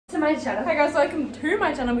To my channel. Hey guys, welcome to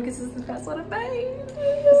my channel because this is the first one I've made.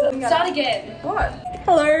 Start again. What?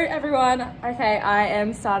 Hello everyone. Okay, I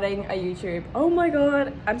am starting a YouTube. Oh my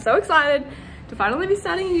god, I'm so excited to finally be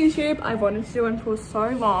starting a YouTube. I've wanted to do one for so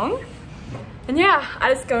long. And yeah,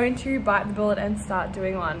 I'm just going to bite the bullet and start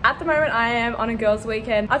doing one. At the moment, I am on a girls'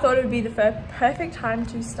 weekend. I thought it would be the perfect time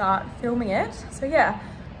to start filming it. So yeah,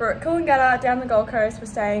 we're at Coolangatta down the Gold Coast. We're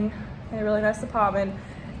staying in a really nice apartment.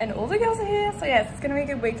 And all the girls are here, so yes, it's gonna be a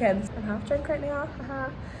good weekend. I'm half drunk right now, haha.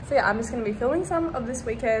 So yeah, I'm just gonna be filming some of this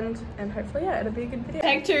weekend, and hopefully, yeah, it'll be a good video.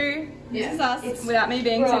 Take two, this is us, without me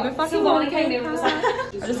being super fucking long. I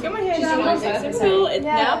just got my hair down, it's cool, it's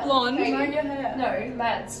now blonde. No,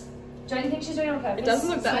 Mads. Don't you think she's doing it on purpose? It doesn't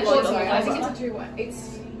look that blonde. I think it's a two-way.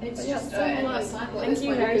 It's just Thank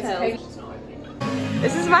you, Harry Tales.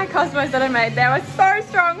 This is my Cosmos that I made. They were so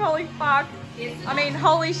strong, holy fuck. I mean,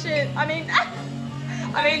 holy shit. I mean,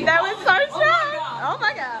 they were so strong. Oh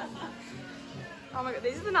my god. Oh my god,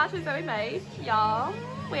 these are the nachos that we made. Y'all.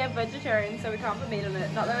 We have vegetarian, so we can't put meat in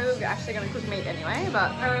it. Not that we were actually going to cook meat anyway,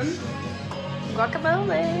 but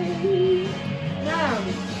guacamole.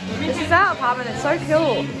 This is our apartment. It's so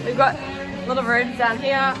cool. We've got a lot of rooms down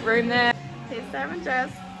here, room there. Here's Sam and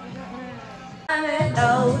Jess.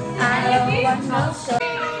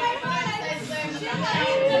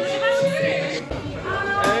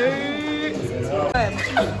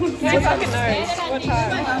 Who fucking knows? What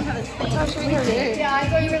time? What time should we go do? Yeah, I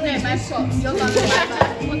thought you were there at my shops. You're going to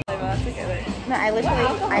No, I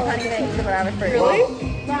can't even eat the banana fruit.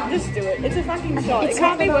 Really? Just do it. It's a fucking shot. It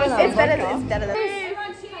can't be worse than It's better than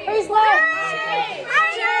Who's left?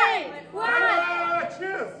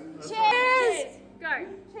 Cheers! Cheers! Cheers! Go.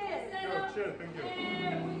 Oh, cheers, thank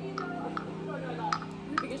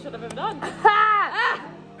you. Biggest shot I've ever done.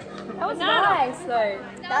 That was nice though.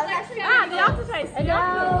 That was actually The aftertaste.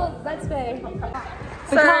 No, let's go.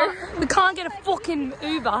 So, We can't get a fucking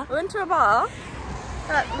Uber. we went to a bar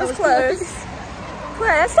that was closed.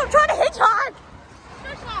 Claire, stop trying to hitchhike!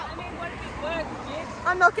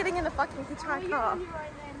 I'm not getting in the fucking hitchhike car.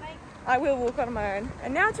 I will walk on my own.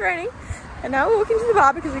 And now it's raining. And now we're walking to the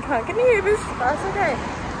bar because we can't get any Ubers. That's okay.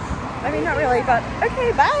 I mean, not really, but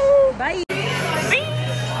okay, bye. Bye.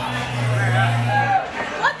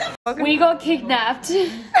 We got kidnapped.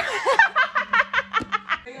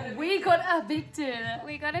 We got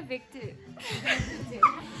evicted.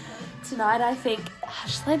 Tonight, I think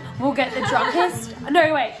Ashlyn will get the drunkest.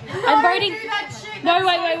 No, wait. I'm voting. No,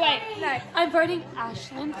 wait. No, I'm voting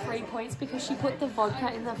Ashlyn 3 points because she put the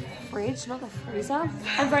vodka in the fridge, not the freezer.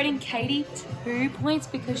 I'm voting Katie 2 points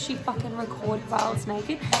because she fucking recorded while I was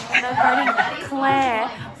naked. And I'm voting Claire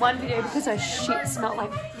 1 video because her shit smelled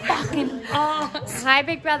like fucking ass. Hi,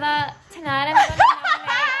 Big Brother. Tonight I'm gonna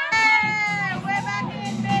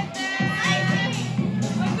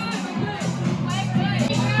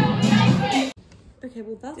Okay,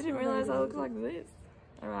 well that's didn't realise I look like this.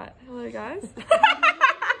 Alright, hello guys.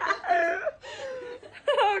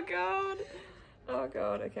 Oh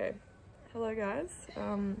god, okay. Hello guys.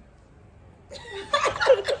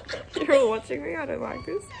 You're all watching me, I don't like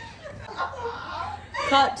this.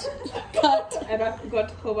 Cut. And I forgot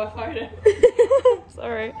to pull my phone in.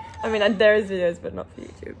 Sorry. I mean, there is videos, but not for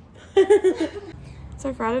YouTube.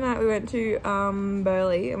 So Friday night we went to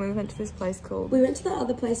Burleigh and we went to this place called... We went to that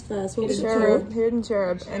other place first. What was it Cherub, called? Hidden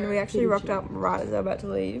Cherub, and we actually rocked up right as they were about to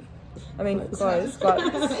leave. I mean, close, but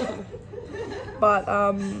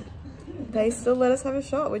they still let us have a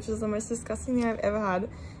shot, which is the most disgusting thing I've ever had.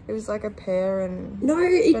 It was like a pear and No,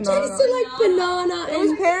 it banana. tasted like banana It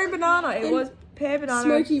was pear and banana. It was pear, banana.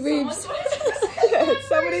 smoky ribs.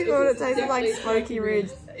 Somebody thought it tasted like smoky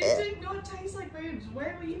ribs. It did not taste like ribs.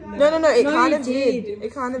 Where were you at? No, it No, kind it of did. did.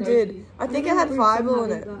 It kind of did. I think it had fireball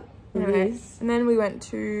in it. Anyway, and then we went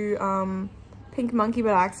to Pink Monkey,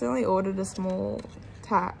 but I accidentally ordered a small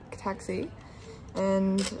taxi,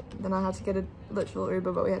 and then I had to get a literal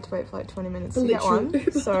Uber, but we had to wait for like 20 minutes to get one.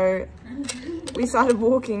 Uber. So we started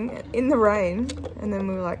walking in the rain, and then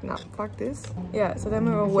we were like, nah, fuck this. Yeah, so then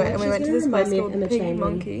we were wet, and we went to this place called Pink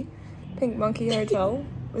Monkey Hotel.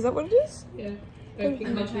 Is that what it is? Yeah. Pink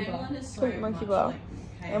Monkey Bar.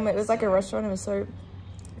 And it was like a restaurant, it was so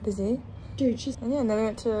busy. Dude, she's... And yeah, and then we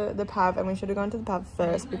went to the pub, and we should have gone to the pub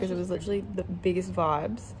first because it was literally the biggest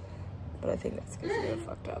vibes. But I think that's because we were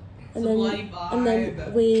fucked up. And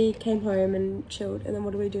then we came home and chilled. And then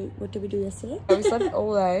what did we do? What did we do yesterday? We slept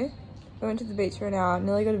all day. We went to the beach for an hour.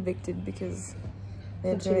 Nearly got evicted because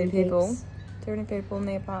there were too many people. Too many people in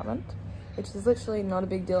the apartment, which is literally not a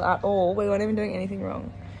big deal at all. We weren't even doing anything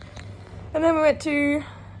wrong. And then we went to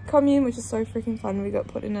commune, which is so freaking fun. We got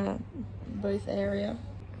put in a booth area.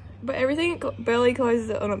 But everything barely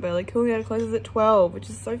closes at, or not barely, Coolangatta closes at 12, which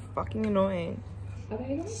is so fucking annoying.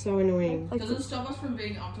 So annoying. Like, Doesn't stop us from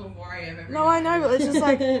being up till 4 a.m. every no, day. I know, but it's just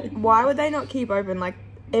like, why would they not keep open? Like,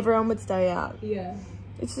 everyone would stay out. Yeah.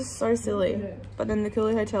 It's just so silly. But then the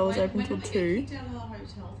Cooley Hotel was open till 2. When did we get kicked out of the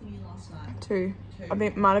hotel thingy last night? 2. I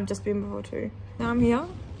mean, it might have just been before 2. Now I'm here,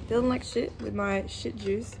 feeling like shit with my shit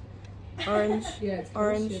juice. Orange,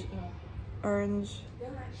 orange,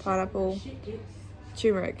 pineapple,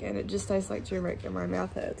 turmeric, and it just tastes like turmeric and my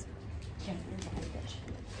mouth hurts.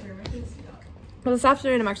 Well, this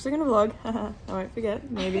afternoon I'm actually going to vlog. I won't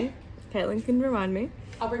forget, maybe. Caitlin can remind me.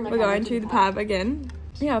 We're going to the pub again.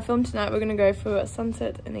 Yeah, I filmed tonight. We're going to go for a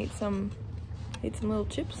sunset and eat some little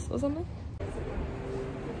chips or something.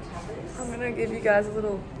 I'm going to give you guys a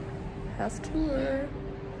little house tour.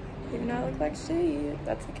 Even though I look like shit,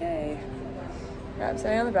 that's okay. Right, I'm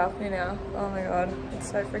standing on the balcony now. Oh my god, it's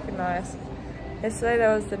so freaking nice. Yesterday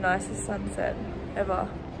there was the nicest sunset ever.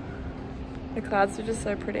 The clouds are just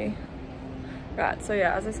so pretty. Right, so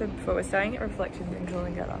yeah, as I said before, we're staying at Reflections in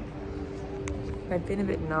Coolangatta. I've been a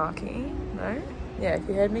bit narky, no? Yeah, if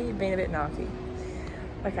you heard me, you've been a bit narky.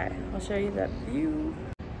 Okay, I'll show you that view.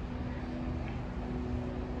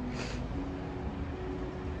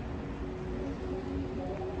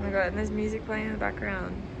 Oh my god, and there's music playing in the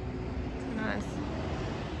background. So nice.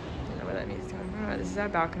 Don't know where that music's coming from. Alright, this is our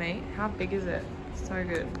balcony. How big is it? It's so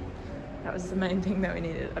good. That was the main thing that we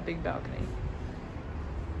needed, a big balcony.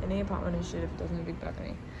 Any apartment is shit if it doesn't have a big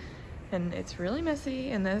balcony. And it's really messy,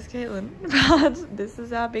 and there's Caitlin. But this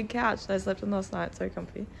is our big couch that I slept on last night, so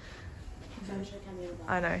comfy.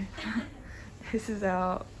 I know. This is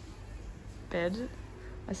our bed.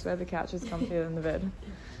 I swear the couch is comfier than the bed.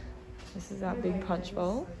 This is our big punch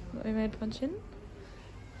bowl that we made punch in.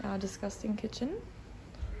 Our disgusting kitchen.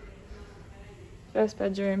 First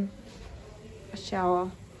bedroom. A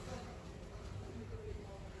shower.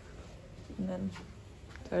 And then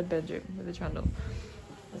third bedroom with a trundle.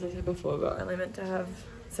 As I said before, we were only meant to have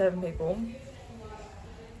 7 people.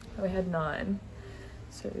 We had 9.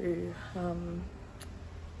 So,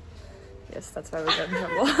 yes, that's why we got in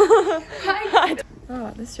trouble.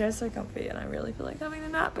 Oh, this chair's so comfy and I really feel like having a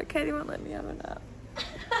nap, but Katie won't let me have a nap.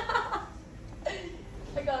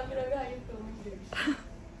 I can't get over how you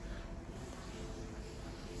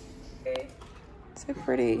feel. So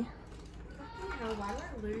pretty. Why do I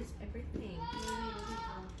lose everything?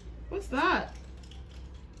 What's that?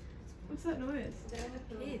 What's that noise?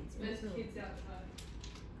 Kids.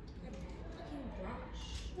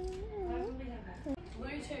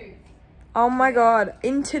 Bluetooth. Oh my god,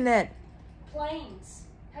 internet. Planes.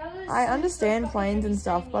 How does I understand planes and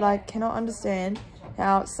stuff, but I cannot understand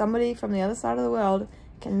how somebody from the other side of the world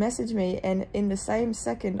can message me and in the same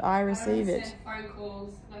second I receive it. Phone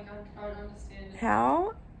calls. Like, I don't understand it.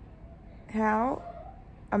 How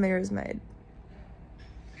a mirror is made.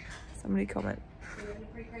 Somebody comment. We live in a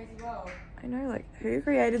pretty crazy world. I know, like, who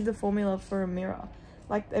created the formula for a mirror?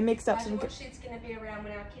 Like, they mixed up Imagine some... what shit's gonna be around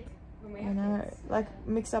when our kids, when we I have know, kids. like,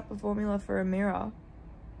 mixed up a formula for a mirror.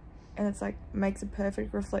 And it's like, makes a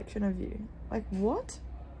perfect reflection of you. Like, what?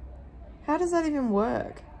 How does that even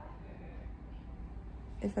work?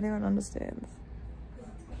 If anyone understands.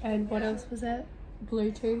 And what else was that?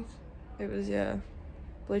 Bluetooth. It was, yeah.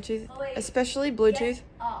 Bluetooth. Especially Bluetooth.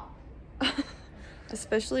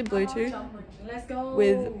 Especially Bluetooth Let's go.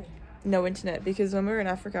 with no internet. Because when we were in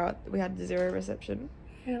Africa, we had 0 reception.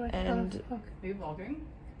 Yeah, like, And oh, fuck. Are you vlogging?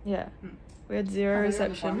 yeah. We had 0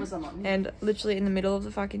 reception. And literally in the middle of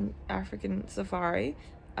the fucking African safari,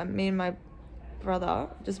 me and my brother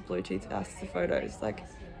just Bluetooth us the photos. Like,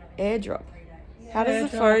 AirDrop. How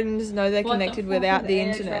does the phone just know they're connected without the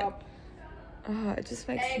internet? Oh, it just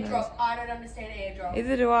makes no sense. AirDrop. I don't understand AirDrop.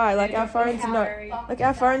 Either do I. Like, our phones know. Harry. Like,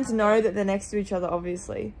 our phones know that they're next to each other,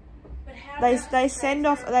 obviously. But how They send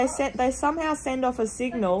off. They somehow send off a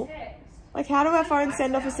signal. Like, how do our phones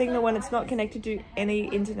send off a signal when it's not connected to any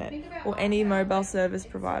internet or any mobile service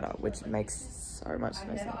provider? Which makes so much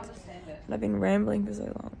no sense. And I've been rambling for so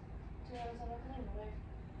long.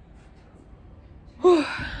 Whew.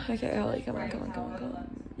 Okay, Ellie, come on.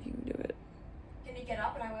 You can do it. Can you get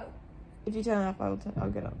up and I will? If you turn it off, I'll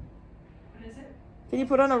get up. What is it? Can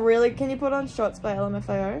you put on Shots by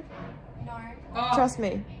LMFAO? No. Trust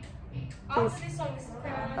me. After this song, this is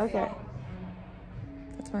the Okay.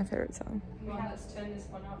 That's my favourite song. Let's turn this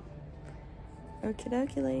one up. Okie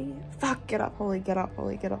dokie. Fuck, get up, Holly, get up,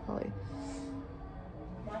 Holly. What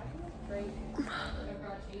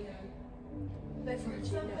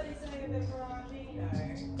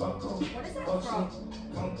is that from?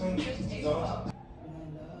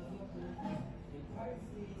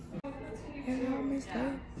 Yeah, I miss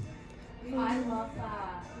that. I love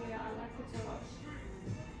that. Yeah, I like it so much.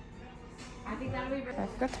 I think that'll be. I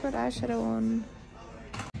forgot to put eyeshadow on.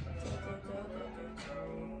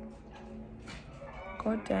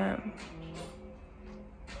 God damn.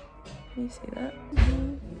 Can you see that?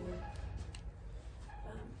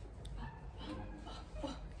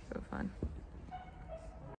 So fun.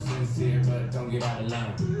 Sincere, but don't get out of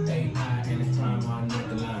line. AI and it's time on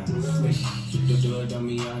the line. Swish, you do it on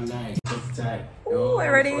me all night. Ooh,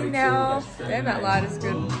 we're ready now. Damn, that light is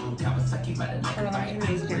good.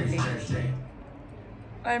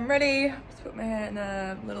 I'm ready. Just put my hair in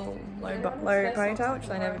a little low ponytail, which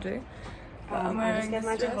I never do. I'm wearing some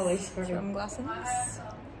glasses.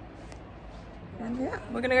 And yeah,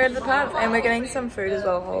 we're gonna go to the pub and we're getting some food as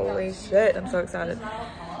well. Holy shit, I'm so excited.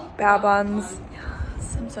 Bao buns.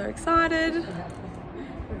 Yes, I'm so excited.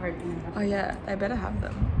 Oh yeah, they better have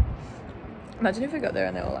them. Imagine if we got there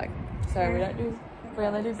and they were like, sorry, we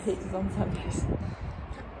only do pizzas on Sundays.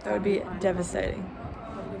 That would be devastating.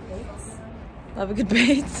 Love a good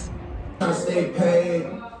beats. Stay paid.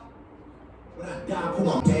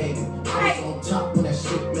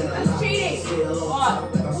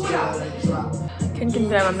 Can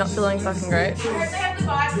confirm I'm not feeling fucking great.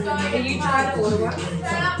 Are you trying to order one?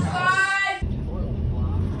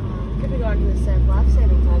 Could we go to the Surf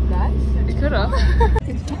Lifesaving Club, guys? You could have.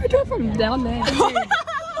 We do it from down there.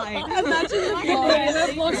 Imagine the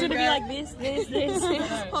vlog's gonna be like this.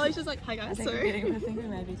 Holly's just like, hi guys, sorry.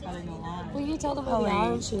 Will you tell them where we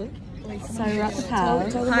are and shit? So we're at the pub.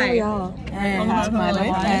 Tell them where we are. And my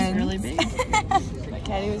boyfriend. Really big.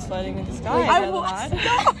 Katie was flirting with this guy the other night.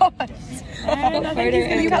 And I think he's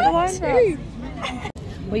gonna cut the line for us.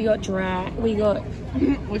 We got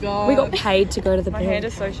we got paid to go to the My beach. hand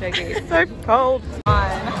is so shaky. It's so cold.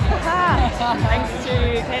 Thanks to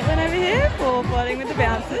Caitlin over here for flirting with the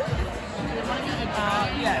bouncers.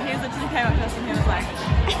 Yeah, he literally came up to us and he was like,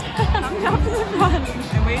 come down to the front.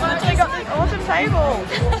 And we literally got this awesome table.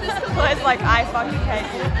 So it's like, I fucking hate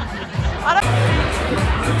you. I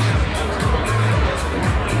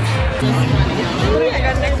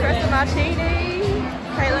got an espresso martini.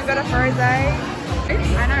 Caitlin got a frosé. I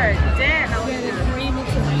know, damn, that was good.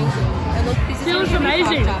 It feels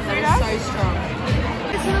amazing. That is so strong.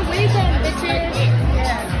 It's the weekend, bitches.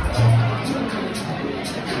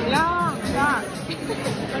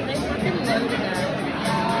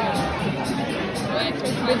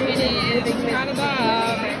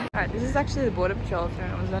 Alright, this is actually the Border Patrol, if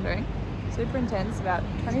anyone was wondering. Super intense, about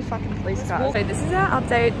 20 fucking police cars. So this is our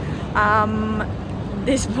update.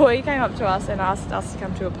 This boy came up to us and asked us to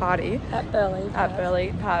come to a party At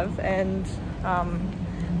Burleigh Pav, and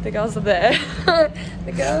the girls are there.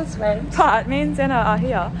 The girls went. But me and Senna are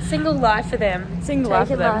here. Single life for them. Single life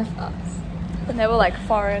for them. Taking life us. And they were like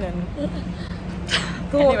foreign and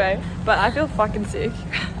anyway, but I feel fucking sick.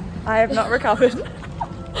 I have not recovered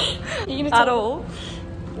at all.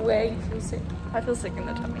 Where you feel sick? I feel sick in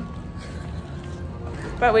the tummy.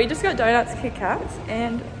 But we just got donuts, Kit Kats,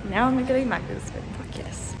 and now I'm getting Macca's. Fuck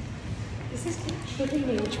yes. This is shitting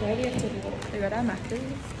me. Which way do you have to walk? We got our Macca's.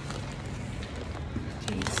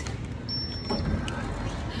 Jeez.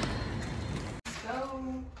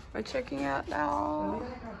 We're checking out now.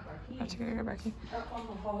 I have to go back here.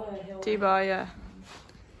 T-bar, yeah.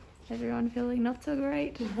 Everyone feeling not so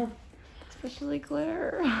great. Especially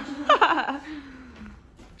Claire. I'm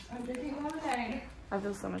drinking lemonade. I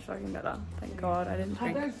feel so much fucking better. Thank God I didn't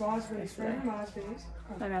drink. raspberries. Raspberries.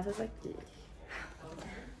 My mouth is like,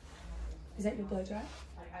 Is that your blow dry?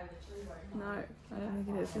 no, I don't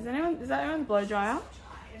think it is. Is that anyone's blow dryer?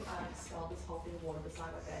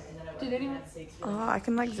 Did anyone? Oh, I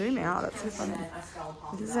can like zoom out. That's so funny.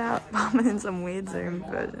 This is how I'm in some weird zoom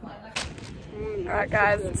version. Alright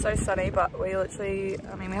guys, it's so sunny, but we literally,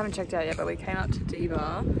 I mean we haven't checked out yet, but we came up to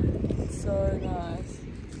D-Bar. It's so nice.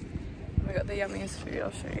 We got the yummiest food,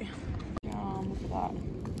 I'll show you. Look at that.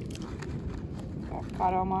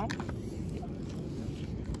 Avocado on mine.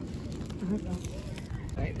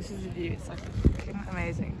 Wait, this is the view, it's like fucking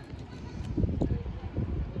amazing.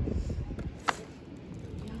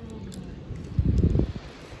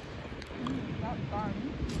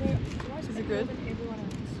 Is it good?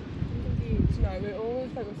 No, we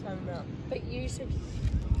always take the same amount. But you said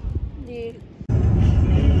you.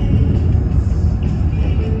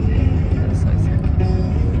 That is so sick.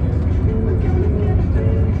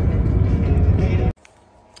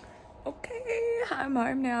 Okay, I'm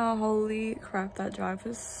home now. Holy crap, that drive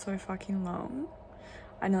was so fucking long.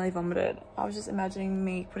 I nearly vomited. I was just imagining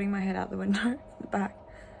me putting my head out the window in the back,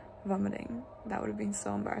 vomiting. That would have been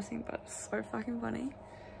so embarrassing, but so fucking funny.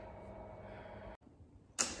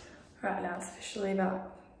 Right now it's officially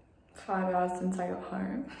about 5 hours since I got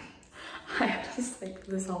home. I had to sleep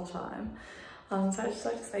this whole time. So I'd just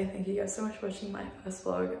like to say thank you guys so much for watching my first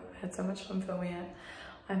vlog. I had so much fun filming it.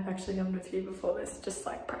 I've actually filmed a few before this, just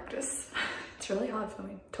like practice. It's really hard for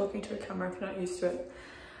me talking to a camera if you're not used to it.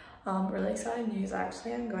 Really exciting news. I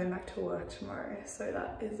actually am going back to work tomorrow, so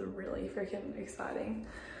that is really freaking exciting.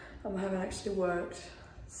 I haven't actually worked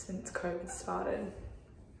since COVID started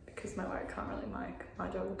because my work can't really, my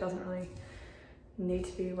job doesn't really need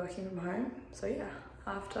to be working from home. So yeah,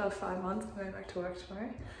 after 5 months I'm going back to work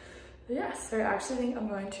tomorrow. But yeah, so I actually think I'm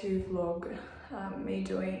going to vlog me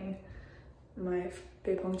doing my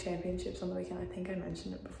beer pong championships on the weekend. I think I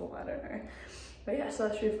mentioned it before, I don't know. But yeah, so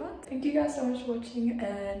that should be fun. Thank you guys so much for watching,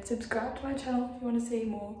 and subscribe to my channel if you want to see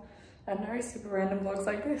more, I don't know, super random vlogs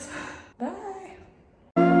like this. Bye!